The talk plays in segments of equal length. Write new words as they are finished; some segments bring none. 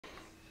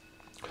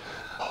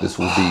This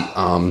will be,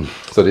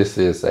 so this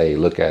is a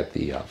look at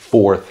the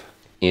fourth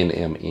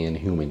NMN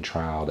human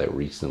trial that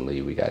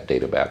recently we got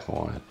data back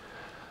on.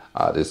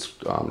 This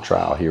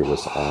trial here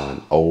was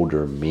on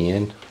older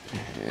men,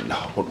 and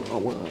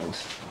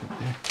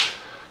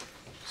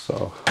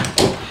so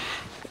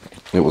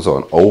it was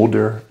on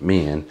older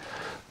men,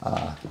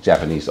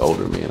 Japanese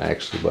older men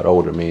actually, but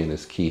older men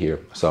is key here.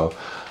 So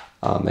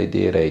they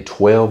did a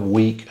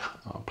 12-week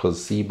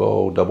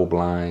placebo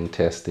double-blind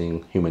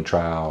testing human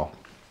trial,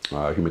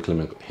 human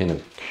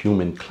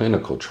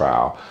clinical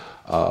trial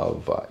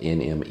of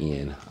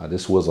NMN.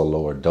 This was a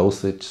lower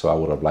dosage, so I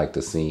would have liked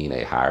to seen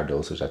a higher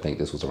dosage. I think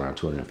this was around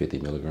 250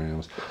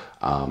 milligrams.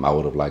 I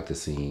would have liked to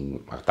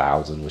seen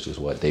 1,000, which is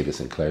what David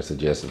Sinclair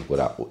suggested,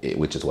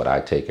 which is what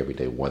I take every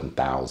day,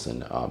 1,000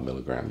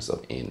 milligrams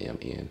of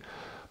NMN.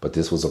 But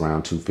this was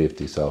around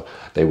 250. So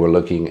they were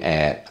looking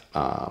at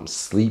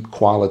sleep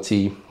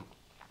quality,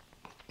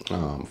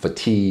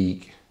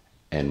 fatigue,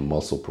 and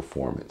muscle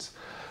performance.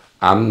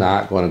 I'm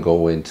not going to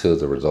go into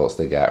the results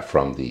they got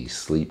from the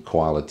sleep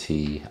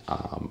quality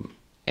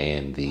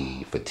and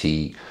the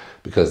fatigue,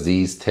 because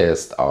these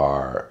tests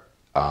are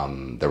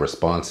the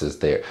responses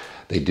there.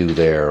 They do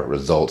their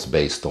results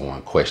based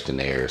on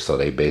questionnaires. So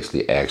they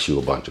basically ask you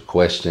a bunch of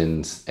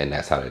questions, and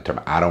that's how they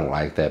determine. I don't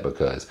like that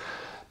because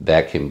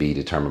that can be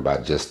determined by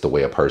just the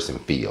way a person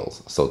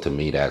feels. So to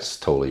me, that's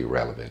totally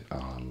irrelevant.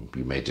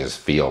 You may just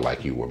feel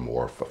like you were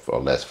more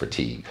or less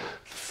fatigued,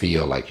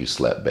 feel like you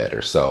slept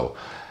better. So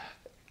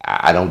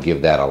I don't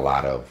give that a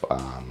lot of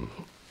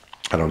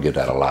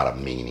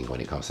meaning when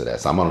it comes to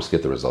that. So I'm going to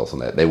skip the results on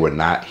that. They were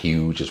not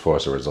huge as far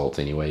as the results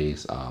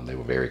anyways. They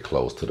were very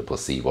close to the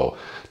placebo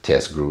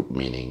test group,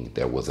 meaning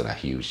there wasn't a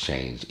huge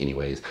change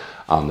anyways.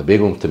 The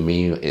big one to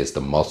me is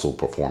the muscle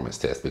performance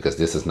test, because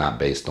this is not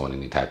based on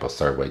any type of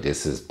survey.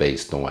 This is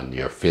based on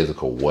your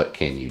physical, what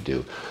can you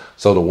do?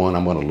 So the one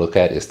I'm going to look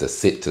at is the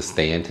sit to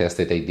stand test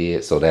that they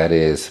did. So that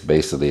is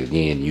basically,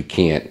 again, you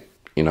can't,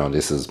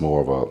 this is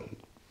more of a,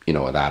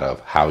 out of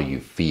how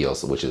you feel,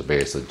 so, which is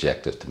very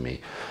subjective to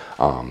me.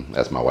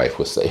 As my wife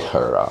would say,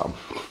 her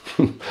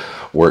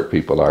work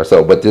people are.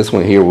 So, but this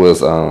one here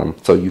was,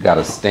 so you got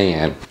to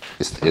stand.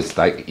 It's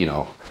like,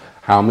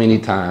 how many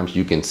times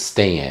you can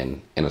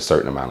stand in a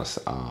certain amount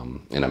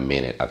of, in a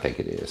minute, I think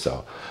it is.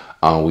 So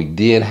we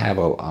did have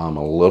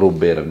a little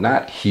bit of,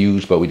 not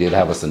huge, but we did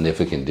have a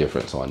significant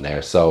difference on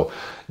there. So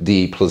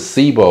the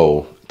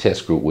placebo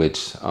test group,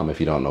 which if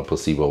you don't know,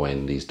 placebo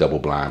in these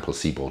double-blind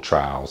placebo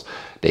trials,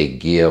 they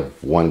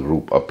give one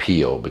group a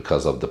pill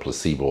because of the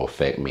placebo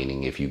effect,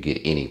 meaning if you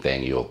get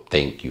anything, you'll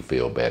think you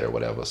feel better,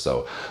 whatever.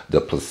 So the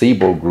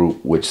placebo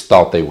group, which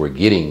thought they were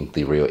getting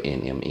the real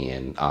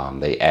NMN,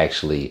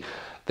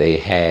 they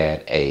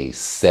had a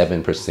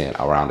 7%,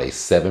 around a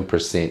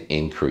 7%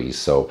 increase.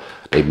 So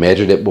they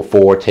measured it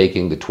before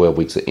taking the 12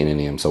 weeks of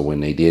NMN. So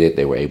when they did it,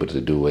 they were able to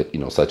do it,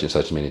 such and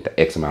such many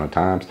X amount of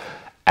times.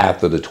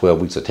 After the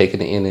 12 weeks of taking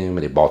the NMN,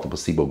 they brought the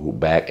placebo group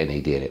back and they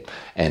did it.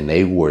 And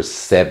they were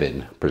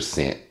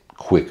 7%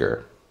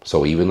 quicker.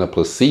 So even the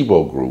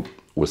placebo group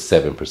was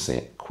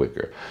 7%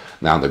 quicker.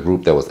 Now the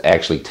group that was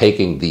actually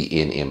taking the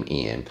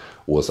NMN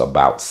was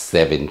about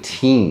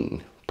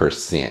 17%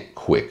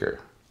 quicker.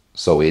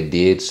 So it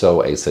did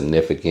show a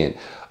significant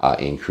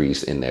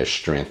increase in their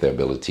strength, their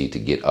ability to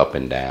get up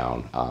and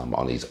down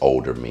on these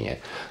older men.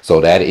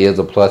 So that is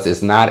a plus.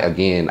 It's not,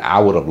 again, I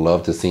would have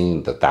loved to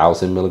seen the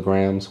 1,000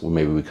 milligrams, where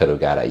maybe we could have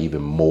got an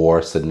even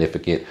more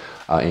significant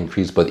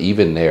increase. But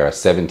even there, a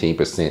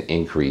 17%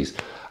 increase,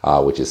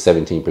 which is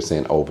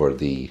 17% over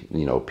the,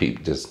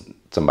 just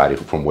somebody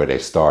from where they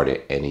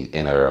started, and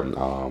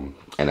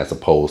as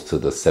opposed to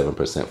the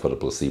 7% for the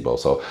placebo.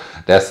 So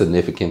that's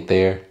significant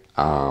there.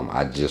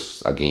 I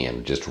just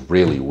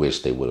really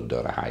wish they would have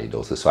done a higher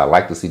dosage. So I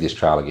like to see this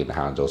trial again, the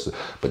higher dosage,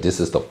 but this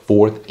is the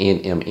fourth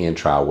NMN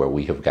trial where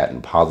we have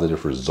gotten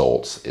positive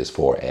results as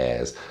far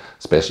as,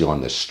 especially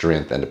on the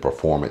strength and the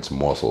performance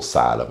muscle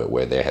side of it,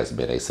 where there has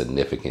been a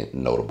significant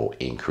notable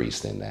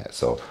increase in that.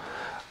 So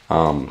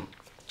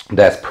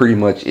that's pretty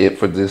much it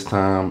for this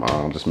time.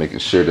 Just making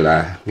sure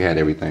that we had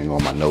everything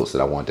on my notes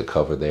that I wanted to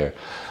cover there.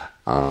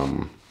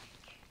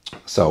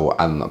 So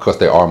of course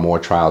there are more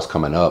trials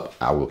coming up.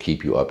 I will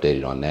keep you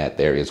updated on that.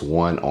 There is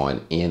one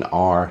on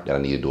NR that I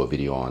need to do a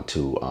video on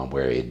too,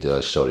 where it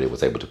does show that it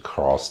was able to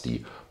cross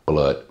the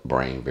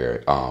blood-brain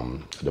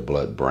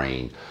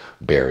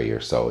barrier.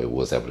 So it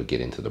was able to get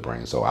into the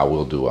brain. So I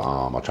will do,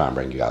 I'll try and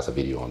bring you guys a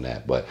video on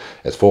that. But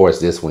as far as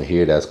this one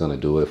here, that's going to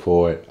do it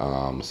for it.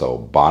 So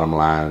bottom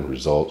line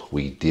results,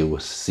 we do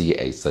see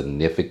a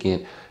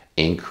significant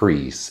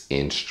increase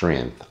in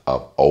strength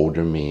of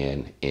older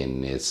men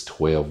in this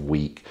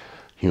 12-week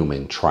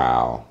human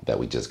trial that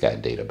we just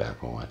got data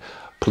back on.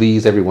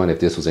 Please, everyone,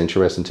 if this was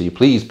interesting to you,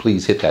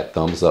 please hit that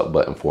thumbs up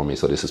button for me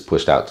so this is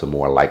pushed out to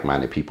more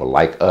like-minded people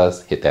like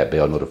us. Hit that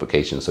bell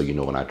notification so you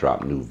know when I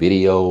drop new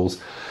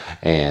videos,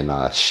 and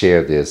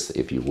share this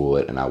if you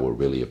would, and I would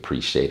really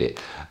appreciate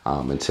it.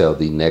 Until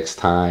the next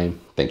time,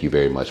 thank you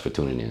very much for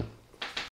tuning in.